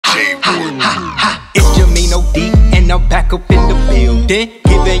Ha ha ha, it's JameenOD and I'm back up in the building,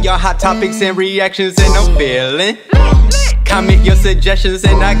 giving y'all hot topics and reactions and I'm feeling. Comment your suggestions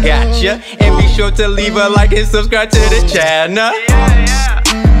and I got ya. And be sure to leave a like and subscribe to the channel.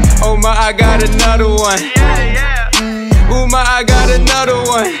 Oh my, I got another one. Oh my, I got another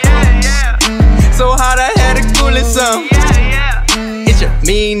one. So hot I had to cool it some. It's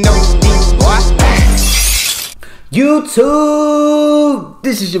JameenOD, boy. YouTube,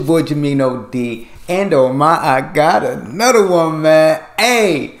 this is your boy JameenOD, and oh my, I got another one, man.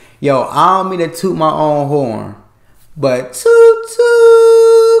 Hey, yo, I don't mean to toot my own horn, but toot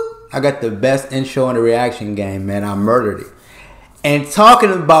toot, I got the best intro in the reaction game, man. I murdered it. And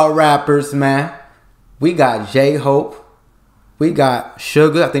talking about rappers, man, we got J-Hope, we got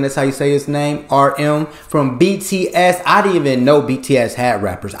Sugar, I think that's how you say his name, RM from BTS. I didn't even know BTS had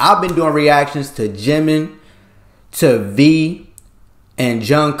rappers. I've been doing reactions to Jimin, to V, and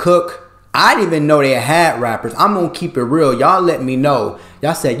Jungkook. I didn't even know they had rappers. I'm gonna keep it real. Y'all let me know.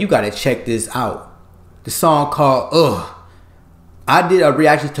 Y'all said you gotta check this out. The song called Ugh. I did a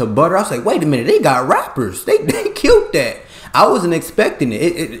reaction to Butter. I was like, wait a minute, they got rappers. They killed that. I wasn't expecting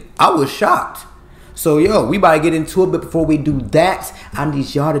it. I was shocked. So yo, we about to get into it, but before we do that, I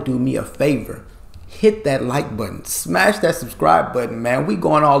need y'all to do me a favor. Hit that like button, smash that subscribe button, man. We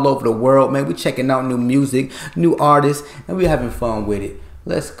going all over the world, man. We checking out new music, new artists, and we having fun with it.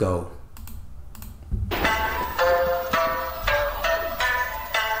 Let's go.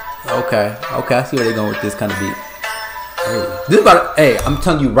 Okay, I see where they going with this kind of beat. Hey, this about to, hey, I'm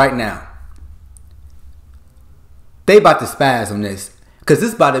telling you right now, they about to spaz on this, cause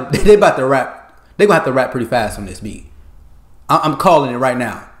this about to, they about to rap. They gonna have to rap pretty fast on this beat. I'm calling it right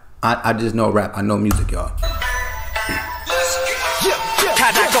now. I just know rap. I know music, y'all.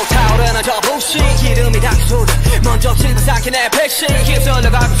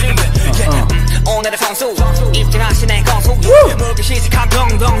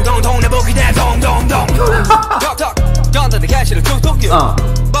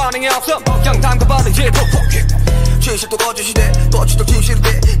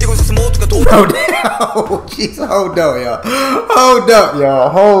 Oh, jeez, hold up, y'all. Hold up, y'all.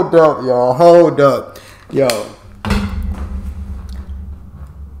 Hold up, y'all. Hold up, yo.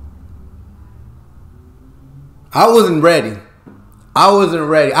 I wasn't ready.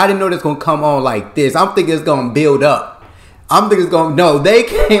 I didn't know this gonna come on like this. I'm thinking it's gonna build up. I'm thinking it's gonna, no, they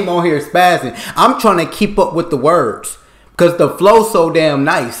came on here spazzing. I'm trying to keep up with the words because the flow's so damn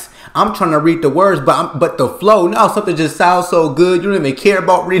nice. I'm trying to read the words, but the flow, no, something just sounds so good. You don't even care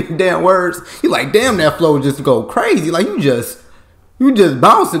about reading the damn words. You like, damn, that flow just go crazy. Like you just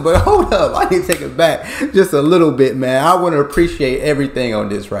bouncing. But hold up, I need to take it back just a little bit, man. I want to appreciate everything on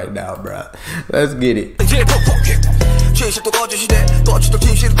this right now, bro. Let's get it.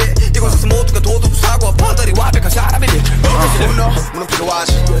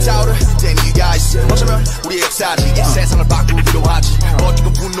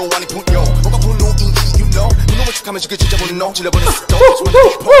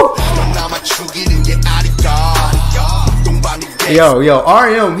 Yo,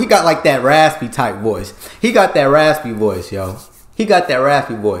 RM, he got like that raspy type voice. He got that raspy voice, yo. He got that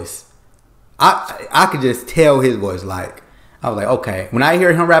raspy voice. I could just tell his voice. Like, I was like, okay, when I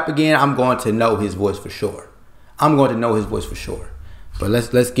hear him rap again, I'm going to know his voice for sure. I'm going to know his voice for sure. But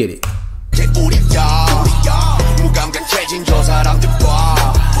let's get it.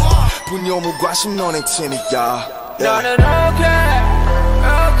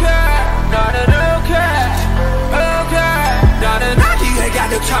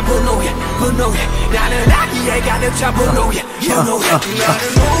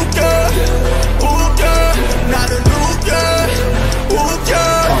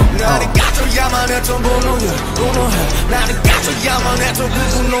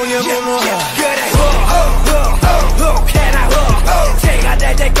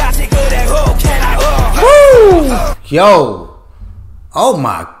 Yo, oh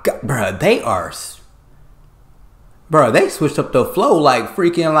my god, bruh, they switched up the flow like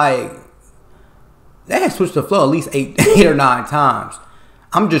freaking like, they had switched the flow at least eight or 9 times.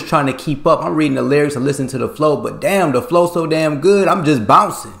 I'm just trying to keep up. I'm reading the lyrics and listening to the flow, but damn, the flow so damn good. I'm just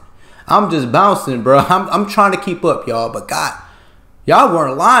bouncing. Bro. I'm trying to keep up, y'all. But God, y'all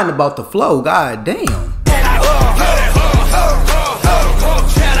weren't lying about the flow. God damn.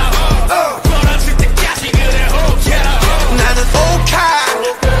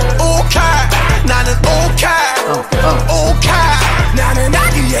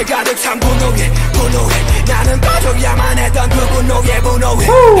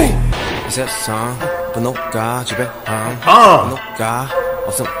 세상 분노가 지배함 분노가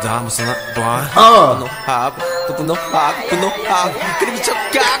없었다 무슨 봐 분노하고 또 분노하고 분노하고 그래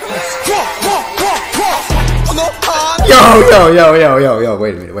미쳤까 Yo,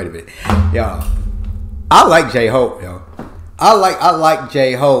 wait a minute. Yo, I like J-Hope, yo. I like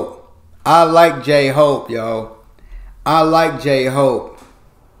J-Hope. I like J-Hope, yo. I like J-Hope.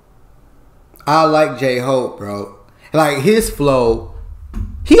 I like J-Hope, bro. Like his flow,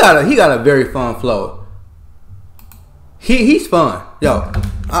 he got a very fun flow. He's fun, yo.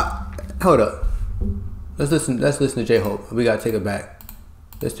 Hold up. Let's listen to J-Hope. We gotta take it back.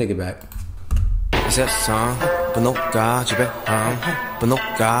 Let's take it back. 세상 분노가 지배함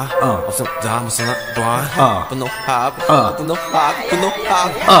분노가 없었다 무슨 봐 분노하고 분노하고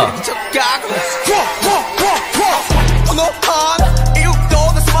분노하고 미쳤까 분노한 이웃도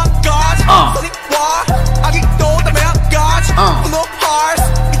가슴만 가지 선입과 악익도 다 매한가지 분노할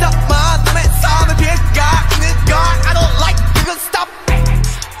이따만 남의 삶을 피해가 있는 걸 I don't like you can stop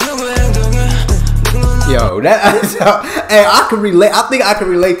Yo, hey, I can relate. I think I can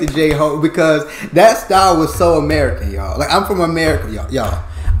relate to J-Hope because that style was so American, y'all. Like I'm from America, y'all.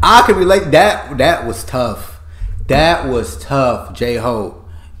 I can relate. That was tough. That was tough, J-Hope.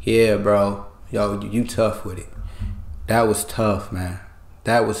 Yeah, bro. Yo, you tough with it. That was tough, man.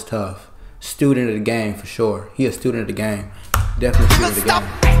 That was tough. Student of the game for sure. He a student of the game. Definitely student of the game.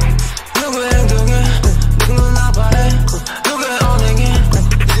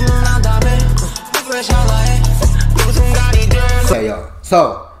 Okay, yo.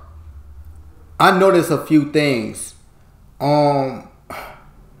 So I noticed a few things. I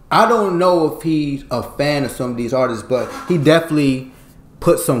don't know if he's a fan of some of these artists, but he definitely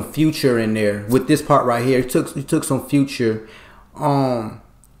put some Future in there with this part right here. He took some Future. The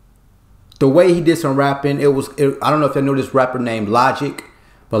way he did some rapping, I don't know if you know this rapper named Logic,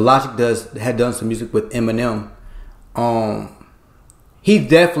 but Logic had done some music with Eminem. He's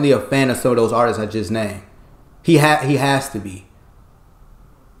definitely a fan of some of those artists I just named. He has to be.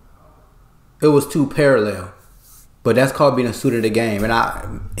 It was too parallel, but that's called being a student of the game,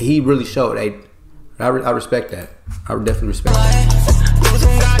 and he really showed. I respect that. I definitely respect that.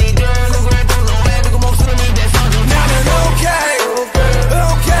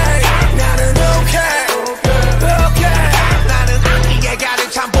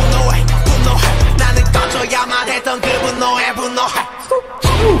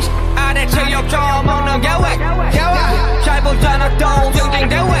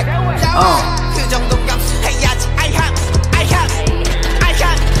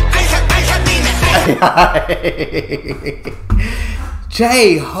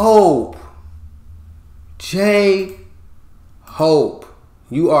 J-Hope,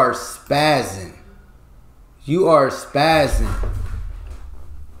 you are spazzing. You are spazzing.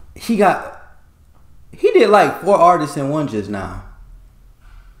 He did like 4 artists in one just now.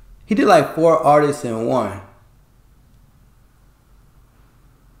 He did like 4 artists in one.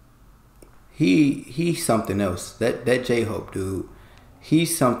 He's something else. That J-Hope dude.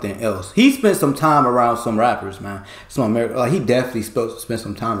 He's something else. He spent some time around some rappers, man. Some American, like he definitely spent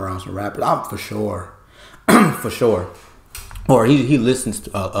some time around some rappers. I'm for sure, for sure. Or he listens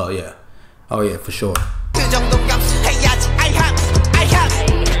to. Oh yeah, for sure.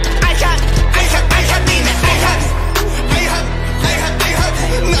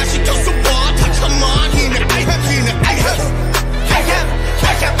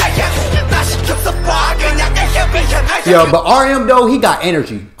 Yo, but RM though, he got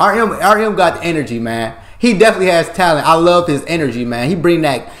energy. RM got the energy, man. He definitely has talent. I love his energy, man. He bring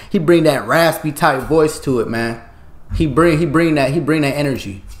that raspy type voice to it, man. He bring that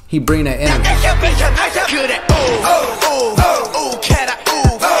energy. He bring that energy.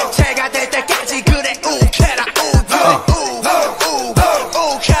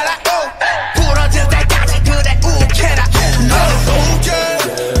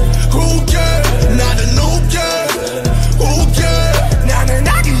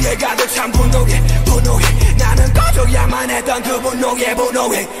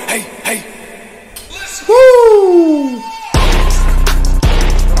 Woo!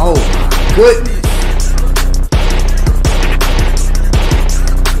 Oh my goodness.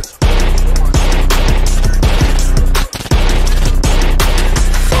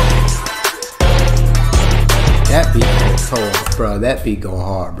 That beat goes hard, bro. That beat go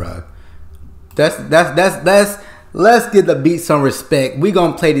hard, bro. Let's give the beat some respect. We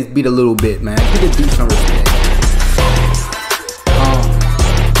gonna play this beat a little bit, man. Give the beat some respect.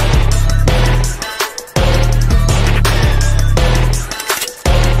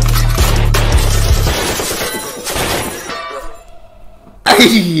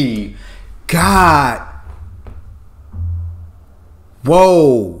 Hey, God.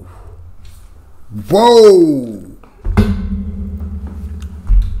 Whoa. Whoa.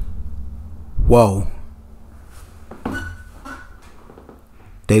 Whoa.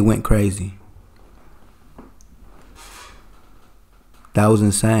 They went crazy. That was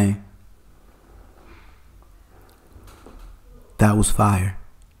insane. That was fire.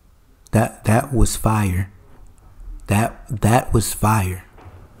 That was fire. That was fire.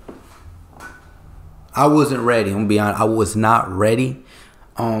 I wasn't ready. I'm gonna be honest. I was not ready.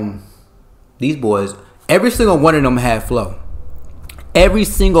 These boys, every single one of them had flow. Every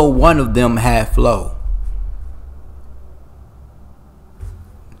single one of them had flow.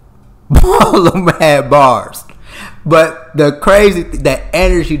 All of them had bars. But the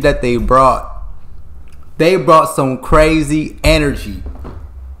energy that they brought some crazy energy.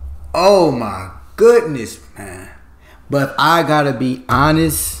 Oh my goodness, man. But if I gotta be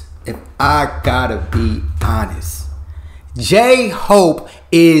honest, J-Hope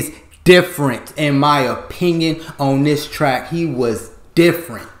is different in my opinion on this track. He was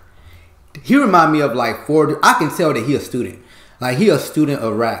different. He remind me of like I can tell that he a student. Like he a student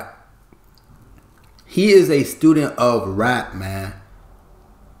of rap. He is a student of rap, man.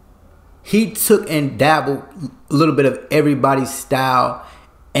 He took and dabbled a little bit of everybody's style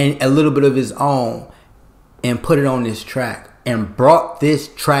and a little bit of his own and put it on this track and brought this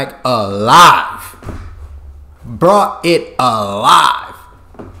track alive. Brought it alive.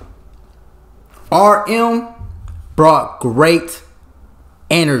 RM brought great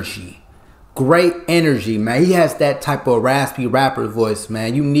energy. Great energy, man. He has that type of raspy rapper voice,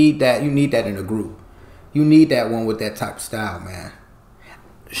 man. You need that. You need that in a group. You need that one with that type of style, man.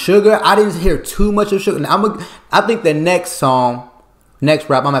 Sugar, I didn't hear too much of Sugar. Now, I think the next song, next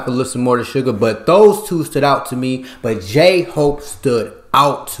rap, I'm going to have to listen more to Sugar. But those two stood out to me. But J-Hope stood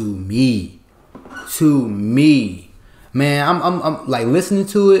out to me. Man, I'm like listening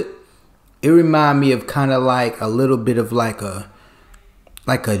to it. It reminded me of kind of like a little bit of like a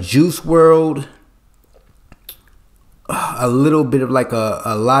Juice WRLD. A little bit of like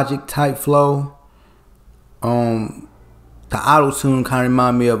a Logic type flow. The auto-tune kind of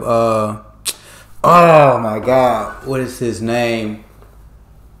remind me of oh my god, what is his name?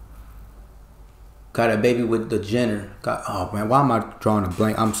 Got a baby with the Jenner. Oh man, why am I drawing a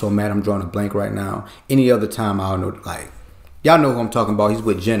blank? I'm so mad I'm drawing a blank right now. Any other time I don't know, like y'all know who I'm talking about. He's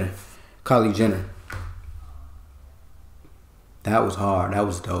with Jenner, Kylie Jenner. That was hard. That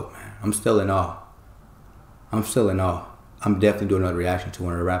was dope, man. I'm still in awe. I'm definitely doing another reaction to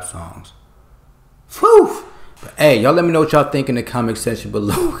one of the rap songs. Whew. But hey, y'all let me know what y'all think in the comment section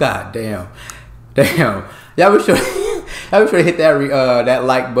below. God damn. Y'all be sure to hit that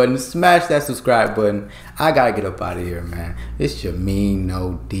like button, smash that subscribe button. I gotta get up out of here, man. It's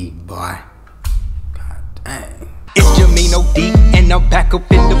JameenOD, boy. God dang. It's JameenOD and I'm back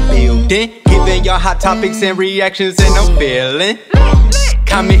up in the building, giving y'all hot topics and reactions and I'm feeling.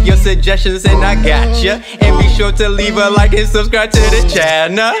 Comment your suggestions and I got ya. And be sure to leave a like and subscribe to the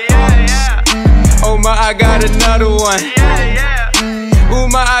channel. Oh my, I got another one. Oh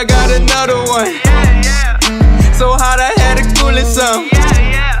my, I got another one. So hot I had to cool it some.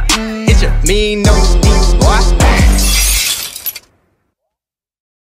 It's JameenOD.